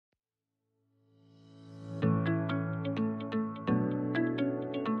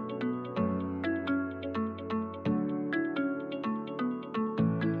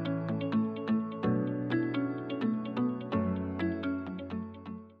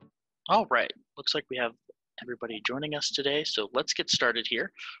All right, looks like we have everybody joining us today, so let's get started here.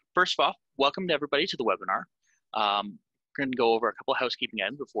 First of all, welcome to everybody to the webinar. We're going to go over a couple of housekeeping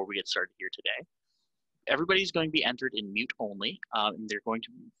items before we get started here today. Everybody's going to be entered in mute only, and they're going to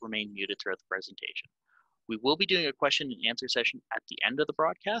remain muted throughout the presentation. We will be doing a question and answer session at the end of the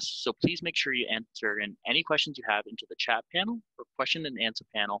broadcast, so please make sure you enter in any questions you have into the chat panel or question and answer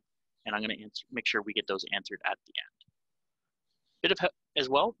panel, and I'm going to make sure we get those answered at the end. As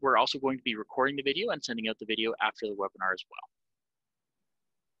well, we're also going to be recording the video and sending out the video after the webinar as well.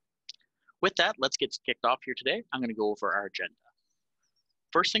 With that, let's get kicked off here today. I'm going to go over our agenda.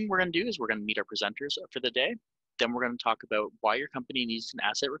 First thing we're going to do is we're going to meet our presenters for the day. Then we're going to talk about why your company needs an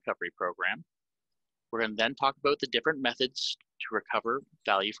asset recovery program. We're going to then talk about the different methods to recover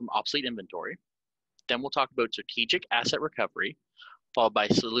value from obsolete inventory. Then we'll talk about strategic asset recovery, followed by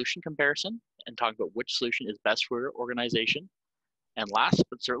solution comparison and talk about which solution is best for your organization. And last,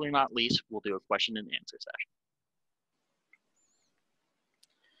 but certainly not least, we'll do a question and answer session.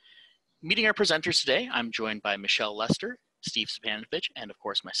 Meeting our presenters today, I'm joined by Michelle Lester, Steve Stepanovich, and of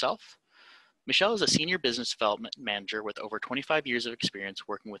course myself. Michelle is a senior business development manager with over 25 years of experience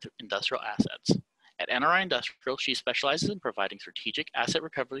working with industrial assets. At NRI Industrial, she specializes in providing strategic asset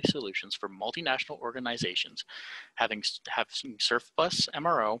recovery solutions for multinational organizations having surplus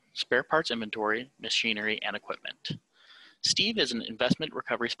MRO, spare parts inventory, machinery, and equipment. Steve is an investment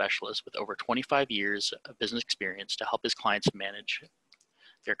recovery specialist with over 25 years of business experience to help his clients manage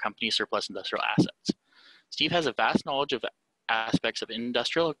their company's surplus industrial assets. Steve has a vast knowledge of aspects of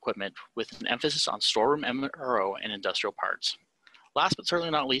industrial equipment with an emphasis on storeroom MRO and industrial parts. Last but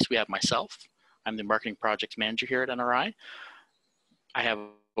certainly not least, we have myself. I'm the marketing projects manager here at NRI. I have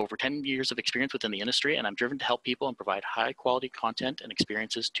over 10 years of experience within the industry, and I'm driven to help people and provide high quality content and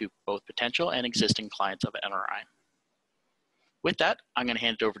experiences to both potential and existing clients of NRI. With that, I'm going to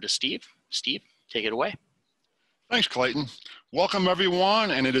hand it over to Steve. Steve, take it away. Thanks, Clayton. Welcome,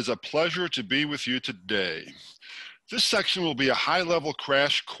 everyone, and it is a pleasure to be with you today. This section will be a high-level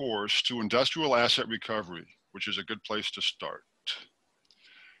crash course to industrial asset recovery, which is a good place to start.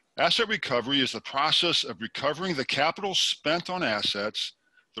 Asset recovery is the process of recovering the capital spent on assets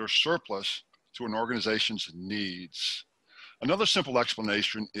that are surplus to an organization's needs. Another simple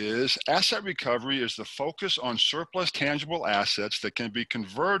explanation is asset recovery is the focus on surplus tangible assets that can be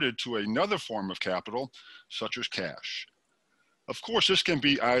converted to another form of capital, such as cash. Of course, this can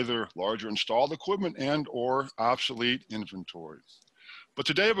be either larger installed equipment and or obsolete inventory. But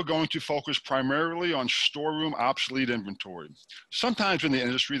today we're going to focus primarily on storeroom obsolete inventory. Sometimes in the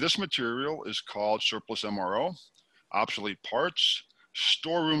industry, this material is called surplus MRO, obsolete parts,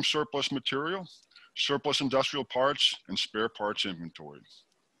 storeroom surplus material, surplus industrial parts, and spare parts inventory.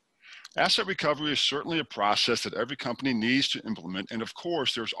 Asset recovery is certainly a process that every company needs to implement, and of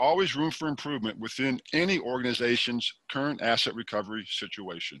course, there's always room for improvement within any organization's current asset recovery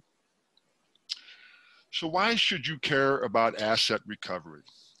situation. So why should you care about asset recovery?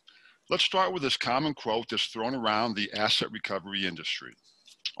 Let's start with this common quote that's thrown around the asset recovery industry.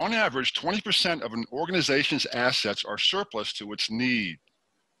 On average, 20% of an organization's assets are surplus to its need.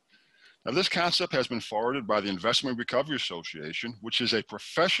 Now, this concept has been forwarded by the Investment Recovery Association, which is a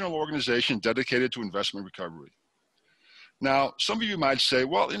professional organization dedicated to investment recovery. Now, some of you might say,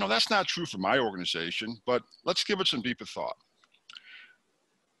 well, that's not true for my organization, but let's give it some deeper thought.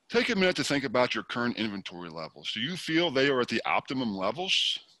 Take a minute to think about your current inventory levels. Do you feel they are at the optimum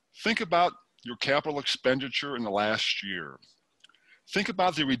levels? Think about your capital expenditure in the last year. Think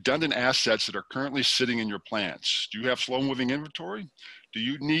about the redundant assets that are currently sitting in your plants. Do you have slow-moving inventory? Do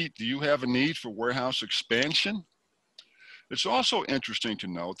you have a need for warehouse expansion? It's also interesting to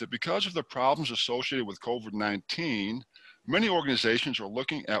note that because of the problems associated with COVID-19, many organizations are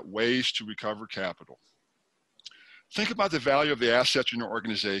looking at ways to recover capital. Think about the value of the assets in your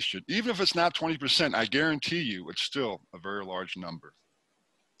organization. Even if it's not 20%, I guarantee you it's still a very large number.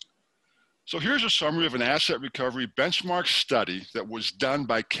 So here's a summary of an asset recovery benchmark study that was done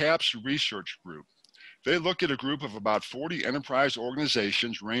by CAPS Research Group. They looked at a group of about 40 enterprise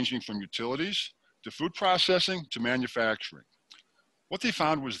organizations ranging from utilities to food processing to manufacturing. What they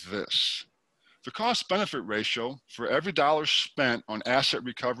found was this. The cost-benefit ratio for every dollar spent on asset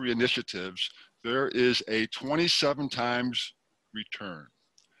recovery initiatives, there is a 27 times return.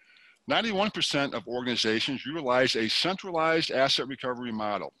 91% of organizations utilize a centralized asset recovery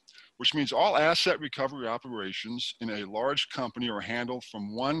model, which means all asset recovery operations in a large company are handled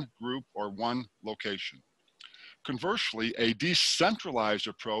from one group or one location. Conversely, a decentralized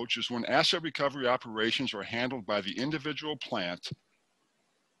approach is when asset recovery operations are handled by the individual plant,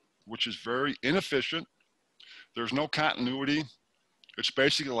 which is very inefficient. There's no continuity, It's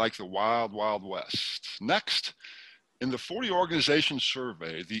basically like the wild, wild west. Next, in the 40 organizations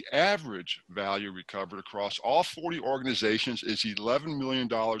survey, the average value recovered across all 40 organizations is $11 million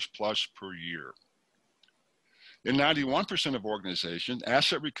plus per year. In 91% of organizations,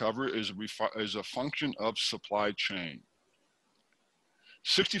 asset recovery is a function of supply chain.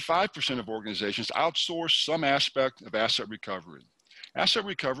 65% of organizations outsource some aspect of asset recovery. Asset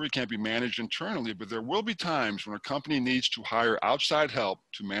recovery can be managed internally, but there will be times when a company needs to hire outside help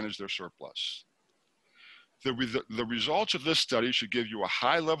to manage their surplus. The results of this study should give you a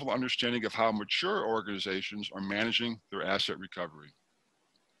high-level understanding of how mature organizations are managing their asset recovery.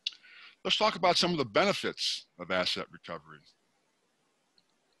 Let's talk about some of the benefits of asset recovery.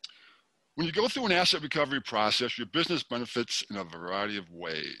 When you go through an asset recovery process, your business benefits in a variety of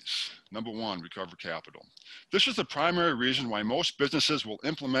ways. Number one, recover capital. This is the primary reason why most businesses will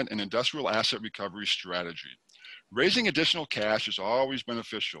implement an industrial asset recovery strategy. Raising additional cash is always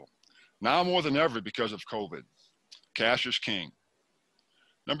beneficial. Now more than ever because of COVID. Cash is king.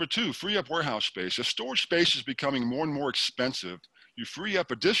 Number two, free up warehouse space. As storage space is becoming more and more expensive, you free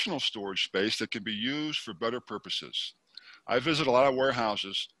up additional storage space that can be used for better purposes. I visit a lot of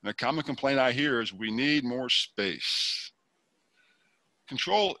warehouses, and a common complaint I hear is we need more space.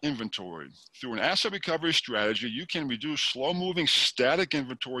 Control inventory. Through an asset recovery strategy, you can reduce slow-moving static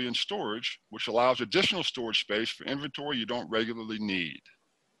inventory in storage, which allows additional storage space for inventory you don't regularly need.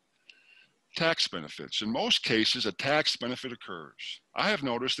 Tax benefits. In most cases, a tax benefit occurs. I have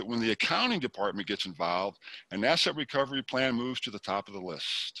noticed that when the accounting department gets involved, an asset recovery plan moves to the top of the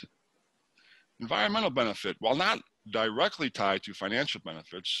list. Environmental benefit. While not directly tied to financial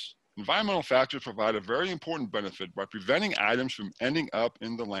benefits, environmental factors provide a very important benefit by preventing items from ending up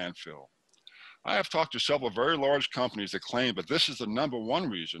in the landfill. I have talked to several very large companies that claim that this is the number one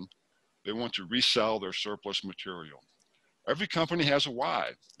reason they want to resell their surplus material. Every company has a why,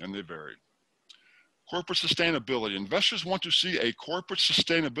 and they vary. Corporate sustainability. Investors want to see a corporate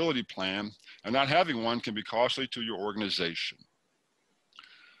sustainability plan, and not having one can be costly to your organization.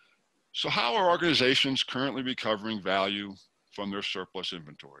 So how are organizations currently recovering value from their surplus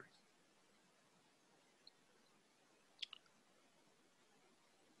inventory?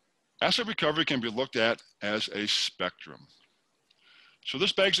 Asset recovery can be looked at as a spectrum. So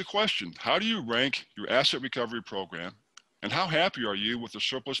this begs the question, how do you rank your asset recovery program, and how happy are you with the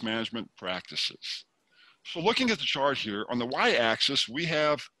surplus management practices? So looking at the chart here, on the y-axis, we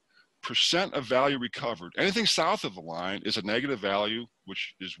have percent of value recovered. Anything south of the line is a negative value,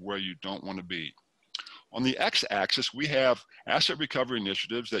 which is where you don't want to be. On the x-axis, we have asset recovery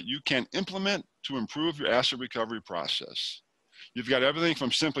initiatives that you can implement to improve your asset recovery process. You've got everything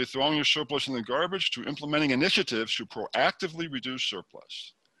from simply throwing your surplus in the garbage to implementing initiatives to proactively reduce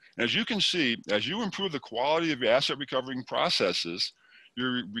surplus. And as you can see, as you improve the quality of your asset recovery processes,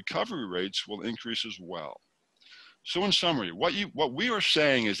 your recovery rates will increase as well. So in summary, what we are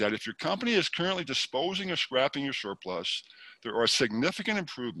saying is that if your company is currently disposing or scrapping your surplus, there are significant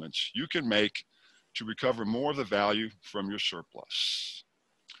improvements you can make to recover more of the value from your surplus.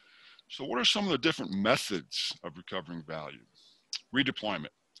 So what are some of the different methods of recovering value? Redeployment.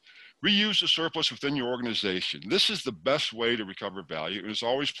 Reuse the surplus within your organization. This is the best way to recover value, and it's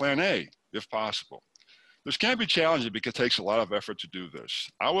always plan A, if possible. This can be challenging because it takes a lot of effort to do this.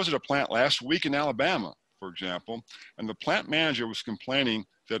 I was at a plant last week in Alabama, for example, and the plant manager was complaining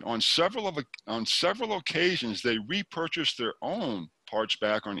that on several occasions they repurchased their own parts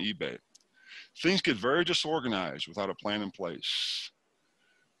back on eBay. Things get very disorganized without a plan in place.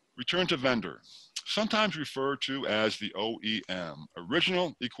 Return to vendor, sometimes referred to as the OEM,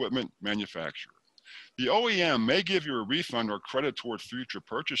 original equipment manufacturer. The OEM may give you a refund or credit toward future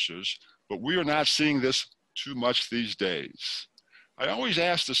purchases, but we are not seeing this too much these days. I always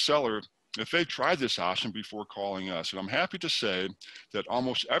ask the seller if they've tried this option before calling us, and I'm happy to say that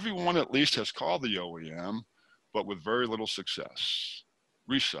almost everyone at least has called the OEM, but with very little success.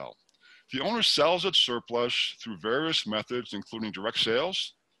 Resell. The owner sells its surplus through various methods, including direct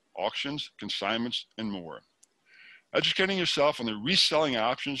sales, auctions, consignments, and more. Educating yourself on the reselling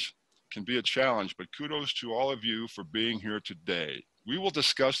options can be a challenge, but kudos to all of you for being here today. We will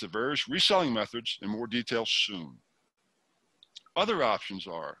discuss the various reselling methods in more detail soon. Other options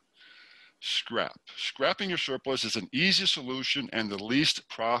are scrap. Scrapping your surplus is an easy solution and the least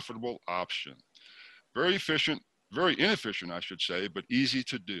profitable option. Very inefficient, I should say, but easy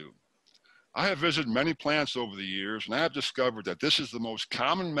to do. I have visited many plants over the years, and I have discovered that this is the most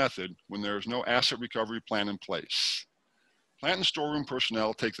common method when there is no asset recovery plan in place. Plant and storeroom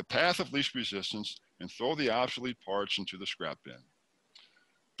personnel take the path of least resistance and throw the obsolete parts into the scrap bin.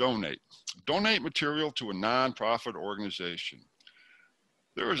 Donate. Donate material to a nonprofit organization.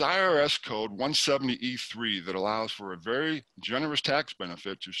 There is IRS code 170E3 that allows for a very generous tax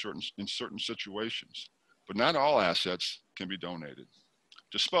benefit in certain situations, but not all assets can be donated.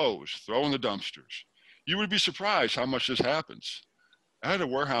 Dispose, throw in the dumpsters. You would be surprised how much this happens. I had a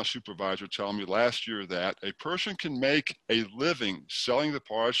warehouse supervisor tell me last year that a person can make a living selling the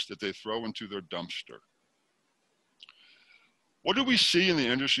parts that they throw into their dumpster. What do we see in the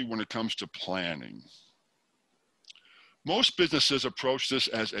industry when it comes to planning? Most businesses approach this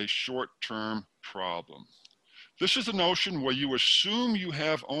as a short-term problem. This is the notion where you assume you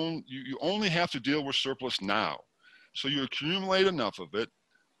only have to deal with surplus now. So you accumulate enough of it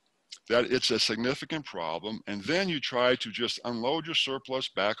that it's a significant problem, and then you try to just unload your surplus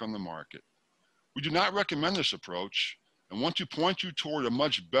back on the market. We do not recommend this approach and want to point you toward a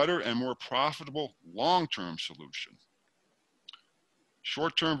much better and more profitable long-term solution.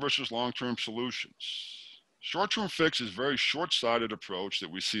 Short-term versus long-term solutions. Short-term fix is a very short-sighted approach that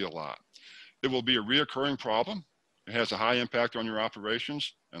we see a lot. It will be a reoccurring problem. It has a high impact on your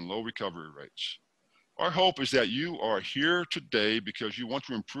operations and low recovery rates. Our hope is that you are here today because you want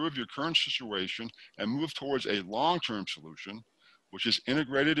to improve your current situation and move towards a long-term solution, which is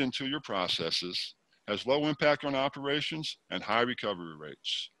integrated into your processes, has low impact on operations, and high recovery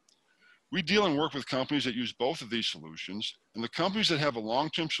rates. We deal and work with companies that use both of these solutions, and the companies that have a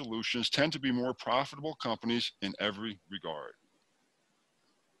long-term solutions tend to be more profitable companies in every regard.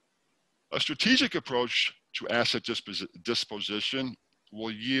 A strategic approach to asset disposition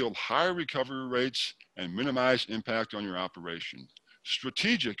will yield higher recovery rates and minimize impact on your operation.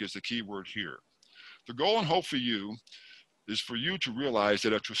 Strategic is the key word here. The goal and hope for you is for you to realize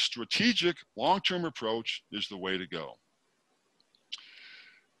that a strategic long-term approach is the way to go.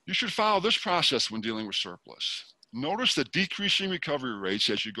 You should follow this process when dealing with surplus. Notice the decreasing recovery rates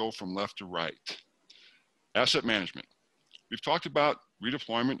as you go from left to right. Asset management. We've talked about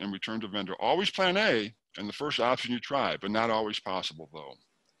redeployment and return to vendor. Always plan A and the first option you try, but not always possible though.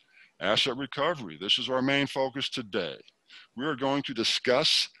 Asset recovery. This is our main focus today. We are going to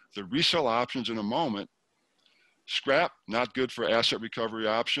discuss the resale options in a moment. Scrap, not good for asset recovery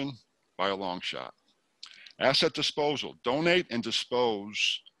option by a long shot. Asset disposal. Donate and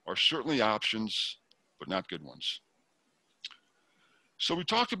dispose are certainly options, but not good ones. So we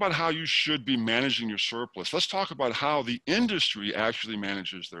talked about how you should be managing your surplus. Let's talk about how the industry actually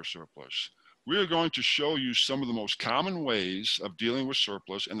manages their surplus. We are going to show you some of the most common ways of dealing with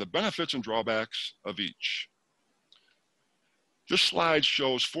surplus and the benefits and drawbacks of each. This slide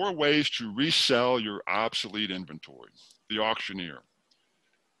shows 4 ways to resell your obsolete inventory. The auctioneer.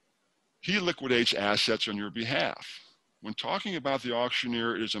 He liquidates assets on your behalf. When talking about the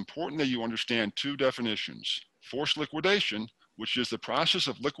auctioneer, it is important that you understand 2 definitions. Forced liquidation, which is the process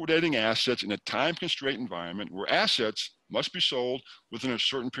of liquidating assets in a time-constrained environment where assets must be sold within a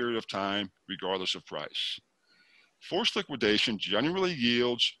certain period of time, regardless of price. Forced liquidation generally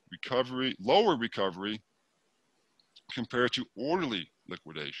yields lower recovery compared to orderly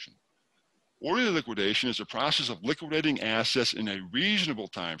liquidation. Orderly liquidation is a process of liquidating assets in a reasonable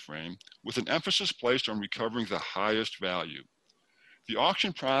time frame with an emphasis placed on recovering the highest value. The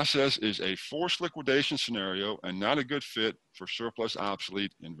auction process is a forced liquidation scenario and not a good fit for surplus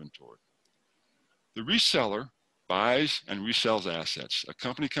obsolete inventory. The reseller buys and resells assets. A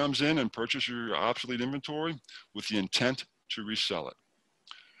company comes in and purchases your obsolete inventory with the intent to resell it.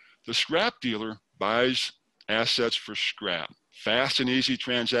 The scrap dealer buys assets for scrap. Fast and easy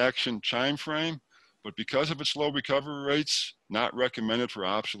transaction time frame, but because of its low recovery rates, not recommended for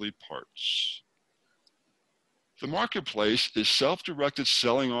obsolete parts. The marketplace is self-directed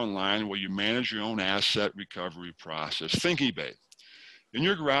selling online where you manage your own asset recovery process. Think eBay. In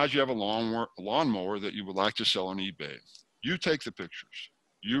your garage, you have a lawnmower that you would like to sell on eBay. You take the pictures,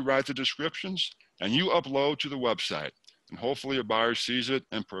 you write the descriptions, and you upload to the website, and hopefully a buyer sees it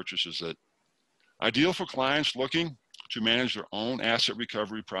and purchases it. Ideal for clients looking to manage their own asset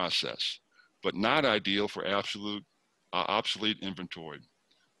recovery process, but not ideal for obsolete inventory,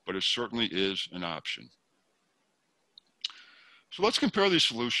 but it certainly is an option. So let's compare these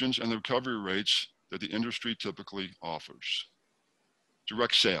solutions and the recovery rates that the industry typically offers.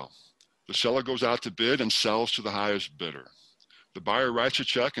 Direct sale. The seller goes out to bid and sells to the highest bidder. The buyer writes a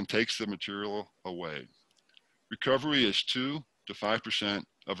check and takes the material away. Recovery is 2 to 5%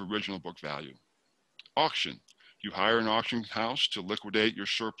 of original book value. Auction. You hire an auction house to liquidate your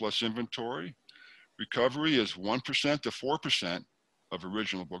surplus inventory. Recovery is 1% to 4% of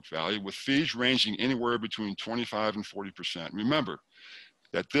original book value, with fees ranging anywhere between 25 and 40%. Remember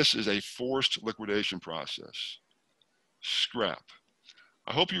that this is a forced liquidation process. Scrap.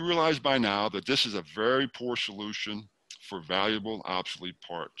 I hope you realize by now that this is a very poor solution for valuable obsolete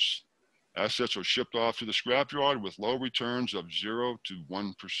parts. Assets are shipped off to the scrapyard with low returns of 0 to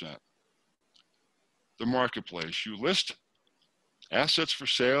 1%. The marketplace. You list assets for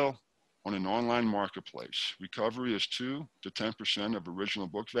sale on an online marketplace. Recovery is 2 to 10% of original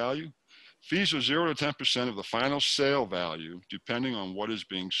book value. Fees are 0 to 10% of the final sale value, depending on what is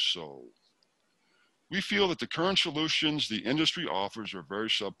being sold. We feel that the current solutions the industry offers are very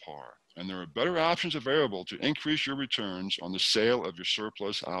subpar, and there are better options available to increase your returns on the sale of your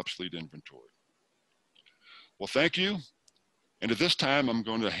surplus obsolete inventory. Well, thank you. And at this time, I'm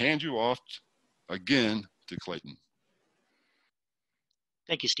going to hand you off again to Clayton.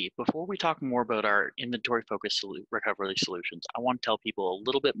 Thank you, Steve. Before we talk more about our inventory-focused recovery solutions, I want to tell people a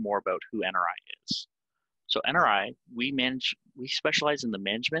little bit more about who NRI is. So NRI, we specialize in the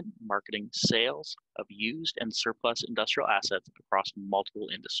management, marketing, sales of used and surplus industrial assets across multiple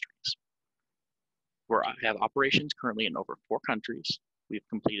industries. We have operations currently in over 4 countries. We've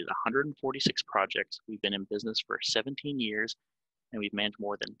completed 146 projects. We've been in business for 17 years, and we've managed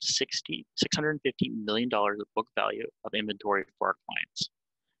more than $650 million of book value of inventory for our clients.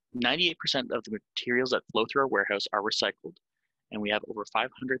 98% of the materials that flow through our warehouse are recycled, and we have over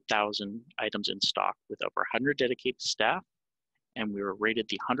 500,000 items in stock with over 100 dedicated staff, and we were rated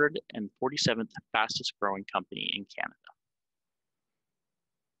the 147th fastest growing company in Canada.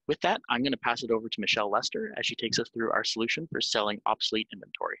 With that, I'm going to pass it over to Michelle Lester as she takes us through our solution for selling obsolete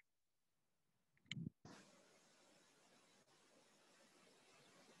inventory.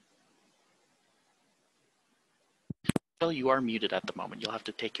 Michelle, you are muted at the moment. You'll have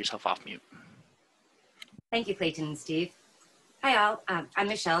to take yourself off mute. Thank you, Clayton and Steve. Hi all, I'm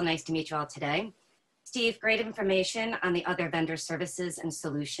Michelle. Nice to meet you all today. Steve, great information on the other vendor services and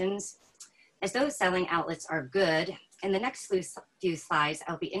solutions. As those selling outlets are good, in the next few slides,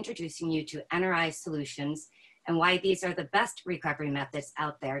 I'll be introducing you to NRI solutions and why these are the best recovery methods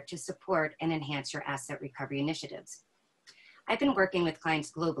out there to support and enhance your asset recovery initiatives. I've been working with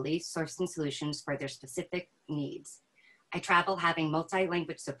clients globally, sourcing solutions for their specific needs. I travel having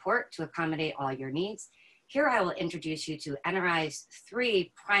multi-language support to accommodate all your needs. Here I will introduce you to NRI's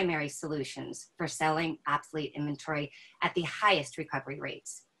 3 primary solutions for selling obsolete inventory at the highest recovery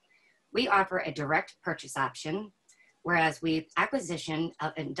rates. We offer a direct purchase option, whereas we acquisition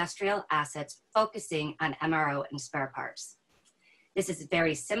of industrial assets focusing on MRO and spare parts. This is a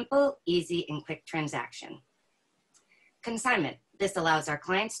very simple, easy, and quick transaction. Consignment. This allows our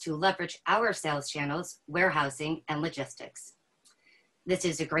clients to leverage our sales channels, warehousing, and logistics. This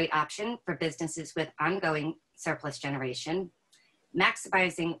is a great option for businesses with ongoing surplus generation,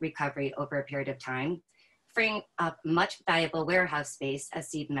 maximizing recovery over a period of time, freeing up much valuable warehouse space, as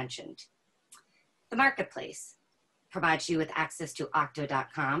Steve mentioned. The marketplace provides you with access to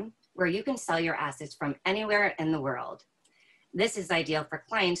Octo.com, where you can sell your assets from anywhere in the world. This is ideal for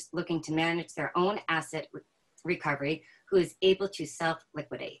clients looking to manage their own asset recovery who is able to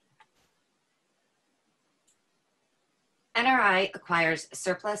self-liquidate. NRI acquires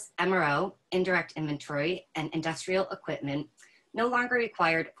surplus MRO, indirect inventory, and industrial equipment no longer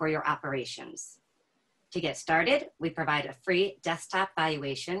required for your operations. To get started, we provide a free desktop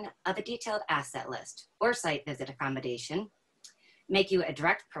valuation of a detailed asset list or site visit accommodation, make you a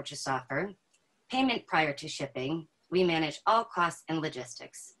direct purchase offer, payment prior to shipping. We manage all costs and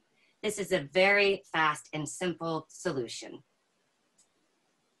logistics. This is a very fast and simple solution.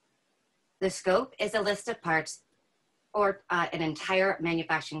 The scope is a list of parts or an entire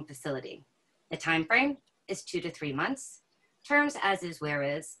manufacturing facility. The time frame is 2 to 3 months. Terms as is, where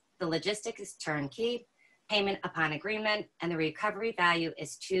is. The logistics is turnkey, payment upon agreement, and the recovery value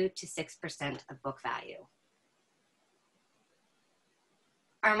is 2 to 6% of book value.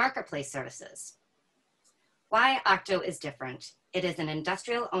 Our marketplace services. Why Octo is different. It is an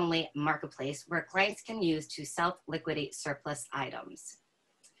industrial-only marketplace where clients can use to self-liquidate surplus items.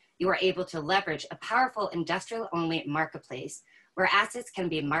 You are able to leverage a powerful industrial-only marketplace where assets can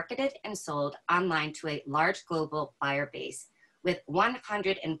be marketed and sold online to a large global buyer base with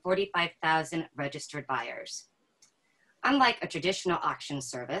 145,000 registered buyers. Unlike a traditional auction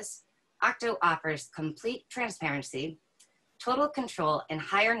service, Octo offers complete transparency, total control, and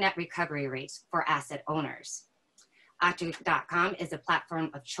higher net recovery rates for asset owners. Octo.com is a platform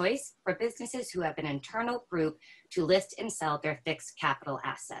of choice for businesses who have an internal group to list and sell their fixed capital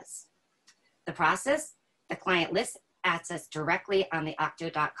assets. The process, the client lists assets directly on the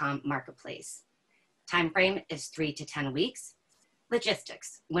Octo.com marketplace. Time frame is 3 to 10 weeks.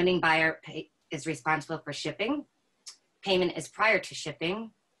 Logistics, winning buyer is responsible for shipping. Payment is prior to shipping.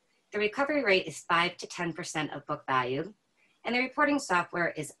 The recovery rate is 5 to 10% of book value. And the reporting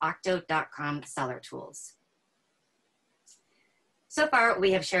software is Octo.com Seller Tools. So far,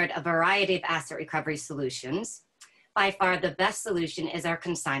 we have shared a variety of asset recovery solutions. By far, the best solution is our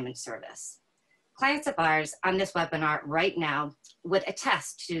consignment service. Clients of ours on this webinar right now would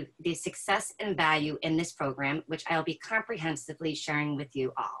attest to the success and value in this program, which I'll be comprehensively sharing with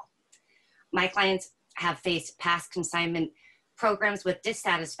you all. My clients have faced past consignment programs with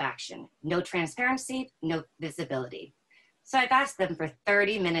dissatisfaction, no transparency, no visibility. So I've asked them for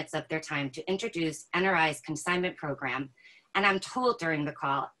 30 minutes of their time to introduce NRI's consignment program, and I'm told during the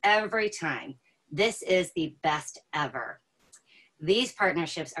call every time, this is the best ever. These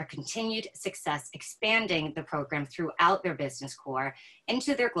partnerships are continued success, expanding the program throughout their business core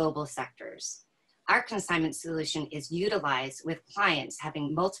into their global sectors. Our consignment solution is utilized with clients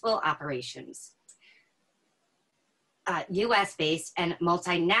having multiple operations, US-based and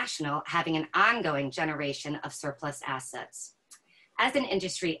multinational, having an ongoing generation of surplus assets. As an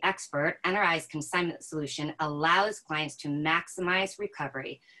industry expert, NRI's consignment solution allows clients to maximize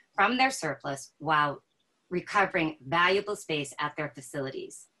recovery from their surplus while recovering valuable space at their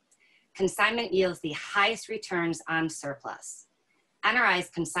facilities. Consignment yields the highest returns on surplus. NRI's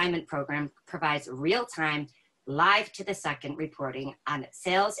consignment program provides real-time, live to the second reporting on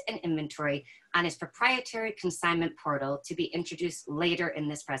sales and inventory on its proprietary consignment portal to be introduced later in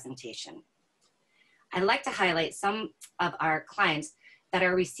this presentation. I'd like to highlight some of our clients that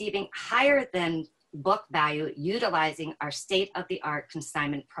are receiving higher than book value utilizing our state-of-the-art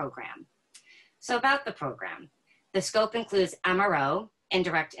consignment program. So about the program, the scope includes MRO,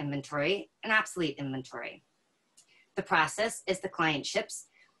 indirect inventory, and obsolete inventory. The process is the client ships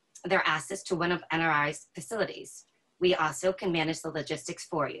their assets to one of NRI's facilities. We also can manage the logistics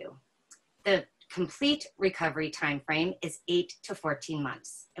for you. The complete recovery timeframe is 8 to 14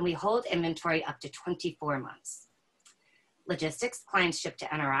 months, and we hold inventory up to 24 months. Logistics, clients ship to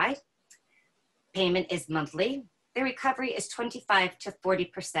NRI. Payment is monthly. The recovery is 25 to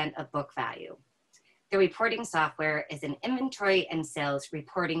 40% of book value. The reporting software is an inventory and sales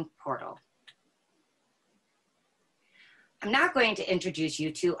reporting portal. I'm now going to introduce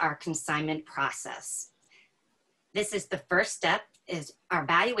you to our consignment process. This is the first step, is our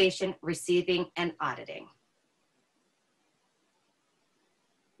valuation, receiving, and auditing.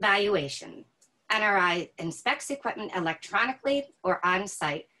 Valuation. NRI inspects equipment electronically or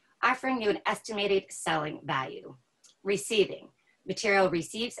on-site, offering you an estimated selling value. Receiving. Material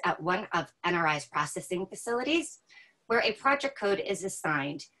receives at one of NRI's processing facilities where a project code is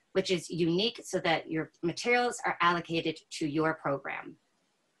assigned, which is unique so that your materials are allocated to your program.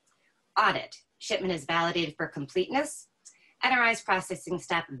 Audit. Shipment is validated for completeness. NRI's processing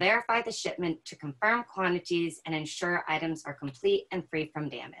staff verify the shipment to confirm quantities and ensure items are complete and free from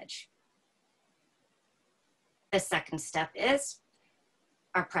damage. The second step is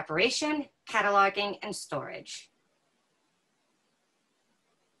our preparation, cataloging, and storage.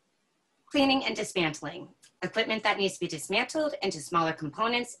 Cleaning and dismantling. Equipment that needs to be dismantled into smaller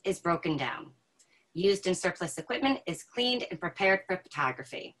components is broken down. Used and surplus equipment is cleaned and prepared for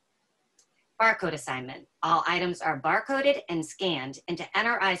photography. Barcode assignment. All items are barcoded and scanned into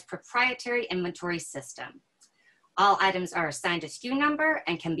NRI's proprietary inventory system. All items are assigned a SKU number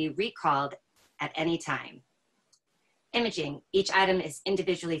and can be recalled at any time. Imaging. Each item is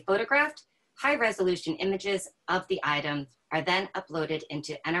individually photographed. High-resolution images of the item are then uploaded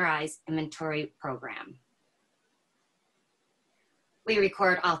into NRI's inventory program. We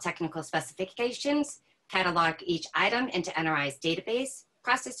record all technical specifications, catalog each item into NRI's database.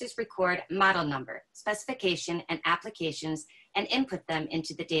 Processors record model number, specification, and applications and input them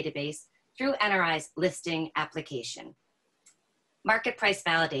into the database through NRI's listing application. Market price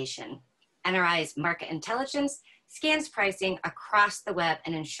validation. NRI's market intelligence scans pricing across the web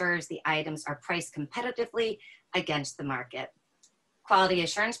and ensures the items are priced competitively against the market. Quality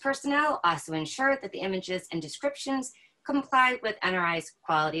assurance personnel also ensure that the images and descriptions comply with NRI's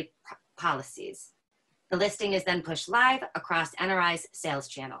quality policies. The listing is then pushed live across NRI's sales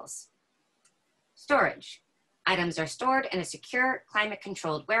channels. Storage. Items are stored in a secure,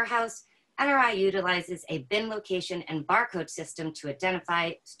 climate-controlled warehouse. NRI utilizes a bin location and barcode system to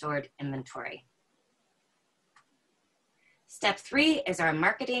identify stored inventory. Step 3 is our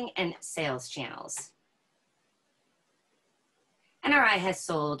marketing and sales channels. NRI has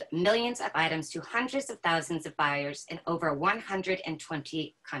sold millions of items to hundreds of thousands of buyers in over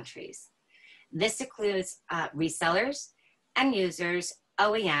 120 countries. This includes resellers, end users,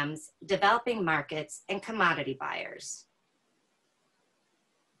 OEMs, developing markets, and commodity buyers.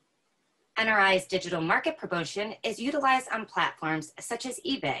 NRI's digital market promotion is utilized on platforms such as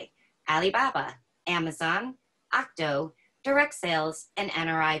eBay, Alibaba, Amazon, Octo, direct sales, and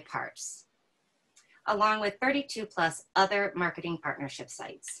NRI parts. along with 32 plus other marketing partnership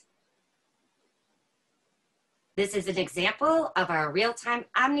sites. This is an example of our real-time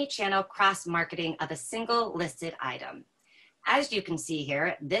omni-channel cross-marketing of a single listed item. As you can see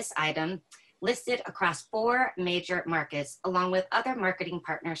here, this item listed across 4 major markets along with other marketing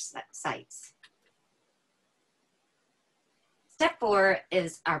partner sites. Step 4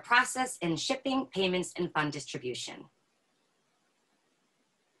 is our process in shipping, payments, and fund distribution.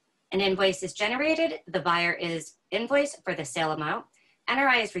 An invoice is generated, the buyer is invoiced for the sale amount.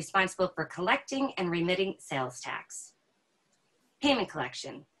 NRI is responsible for collecting and remitting sales tax. Payment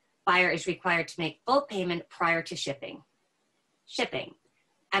collection. Buyer is required to make full payment prior to shipping. Shipping.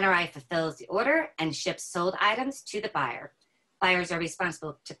 NRI fulfills the order and ships sold items to the buyer. Buyers are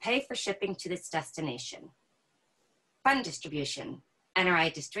responsible to pay for shipping to its destination. Fund distribution.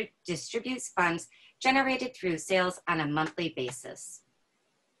 NRI distributes funds generated through sales on a monthly basis.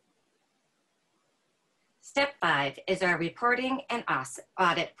 Step 5 is our reporting and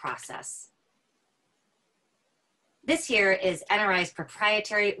audit process. This here is NRI's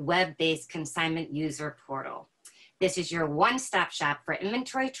proprietary web-based consignment user portal. This is your one-stop shop for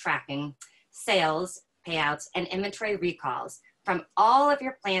inventory tracking, sales, payouts, and inventory recalls from all of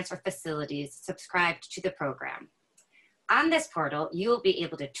your plants or facilities subscribed to the program. On this portal, you will be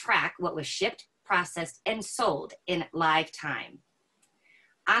able to track what was shipped, processed, and sold in live time.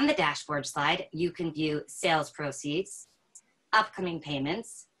 On the dashboard slide, you can view sales proceeds, upcoming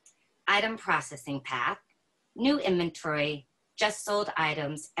payments, item processing path, new inventory, just sold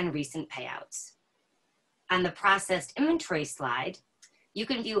items, and recent payouts. On the processed inventory slide, you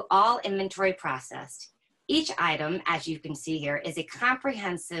can view all inventory processed. Each item, as you can see here, is a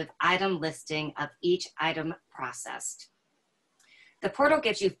comprehensive item listing of each item processed. The portal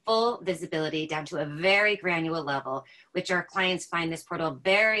gives you full visibility down to a very granular level, which our clients find this portal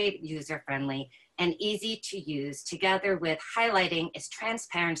very user-friendly and easy to use, together with highlighting its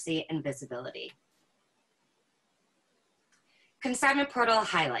transparency and visibility. Consignment portal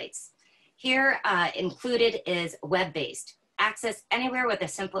highlights. Here included is web-based, access anywhere with a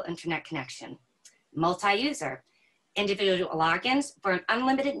simple internet connection. Multi-user, individual logins for an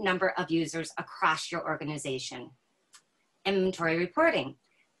unlimited number of users across your organization. Inventory reporting,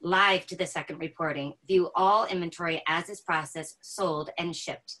 live to the second reporting, view all inventory as is processed, sold, and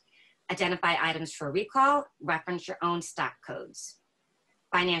shipped. Identify items for recall, reference your own stock codes.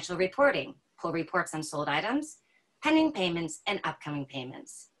 Financial reporting, pull reports on sold items, pending payments, and upcoming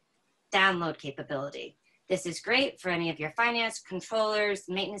payments. Download capability. This is great for any of your finance controllers,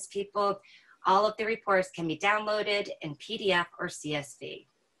 maintenance people. All of the reports can be downloaded in PDF or CSV.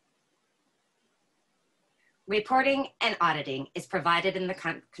 Reporting and auditing is provided in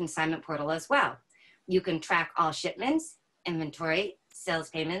the consignment portal as well. You can track all shipments, inventory, sales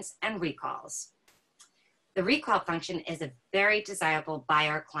payments, and recalls. The recall function is a very desirable by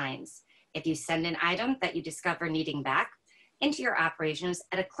our clients. If you send an item that you discover needing back into your operations,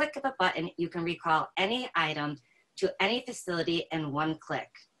 at a click of a button, you can recall any item to any facility in one click.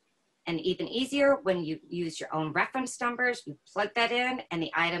 And even easier, when you use your own reference numbers, you plug that in and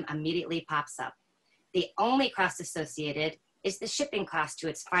the item immediately pops up. The only cost associated is the shipping cost to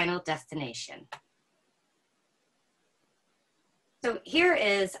its final destination. So here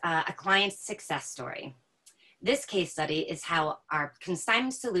is a client's success story. This case study is how our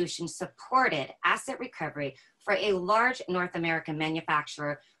consignment solution supported asset recovery for a large North American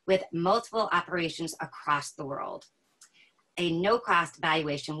manufacturer with multiple operations across the world. A no-cost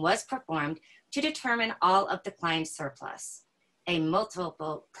valuation was performed to determine all of the client's surplus. A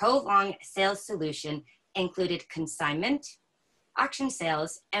multiple prolonged sales solution included consignment, auction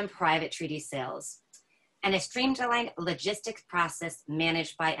sales, and private treaty sales, and a streamlined logistics process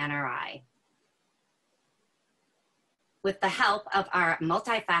managed by NRI. With the help of our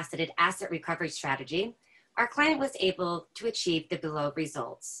multifaceted asset recovery strategy, our client was able to achieve the below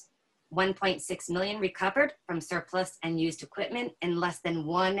results. 1.6 million recovered from surplus and used equipment in less than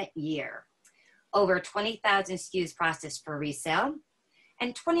 1 year. Over 20,000 SKUs processed for resale,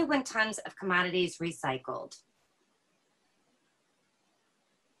 and 21 tons of commodities recycled.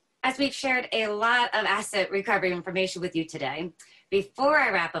 As we've shared a lot of asset recovery information with you today, before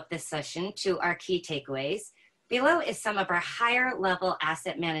I wrap up this session to our key takeaways, below is some of our higher level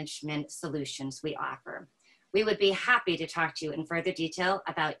asset management solutions we offer. We would be happy to talk to you in further detail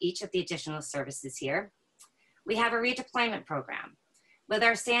about each of the additional services here. We have a redeployment program. With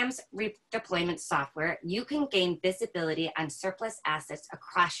our SAMS redeployment software, you can gain visibility on surplus assets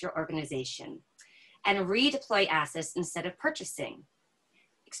across your organization and redeploy assets instead of purchasing.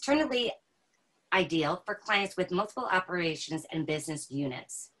 Externally ideal for clients with multiple operations and business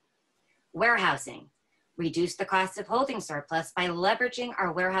units. Warehousing. reduce the cost of holding surplus by leveraging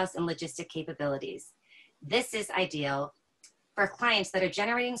our warehouse and logistic capabilities. This is ideal for clients that are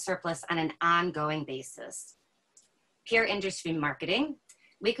generating surplus on an ongoing basis. Peer industry marketing.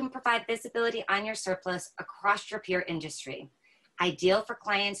 We can provide visibility on your surplus across your peer industry, ideal for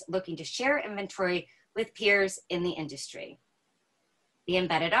clients looking to share inventory with peers in the industry. The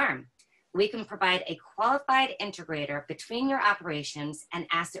embedded arm. We can provide a qualified integrator between your operations and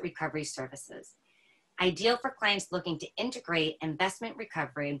asset recovery services, ideal for clients looking to integrate investment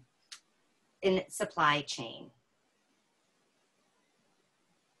recovery in supply chain.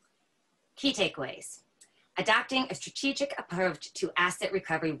 Key takeaways. Adopting a strategic approach to asset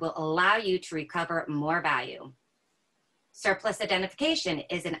recovery will allow you to recover more value. Surplus identification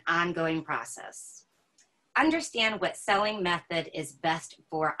is an ongoing process. Understand what selling method is best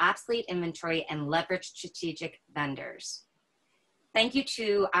for obsolete inventory and leverage strategic vendors. Thank you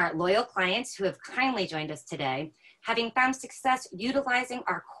to our loyal clients who have kindly joined us today, having found success utilizing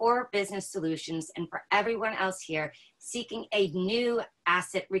our core business solutions, and for everyone else here seeking a new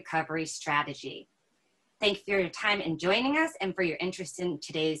asset recovery strategy. Thank you for your time in joining us and for your interest in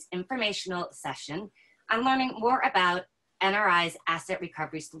today's informational session on learning more about NRI's asset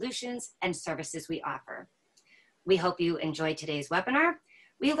recovery solutions and services we offer. We hope you enjoyed today's webinar.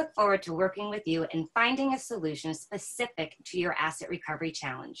 We look forward to working with you and finding a solution specific to your asset recovery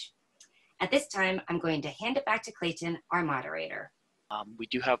challenge. At this time, I'm going to hand it back to Clayton, our moderator.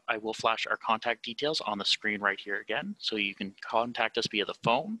 I will flash our contact details on the screen right here again, so you can contact us via the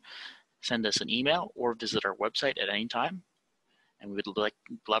phone, send us an email, or visit our website at any time, and we would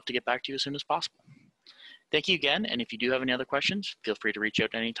love to get back to you as soon as possible. Thank you again, and if you do have any other questions, feel free to reach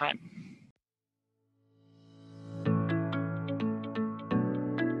out at any time.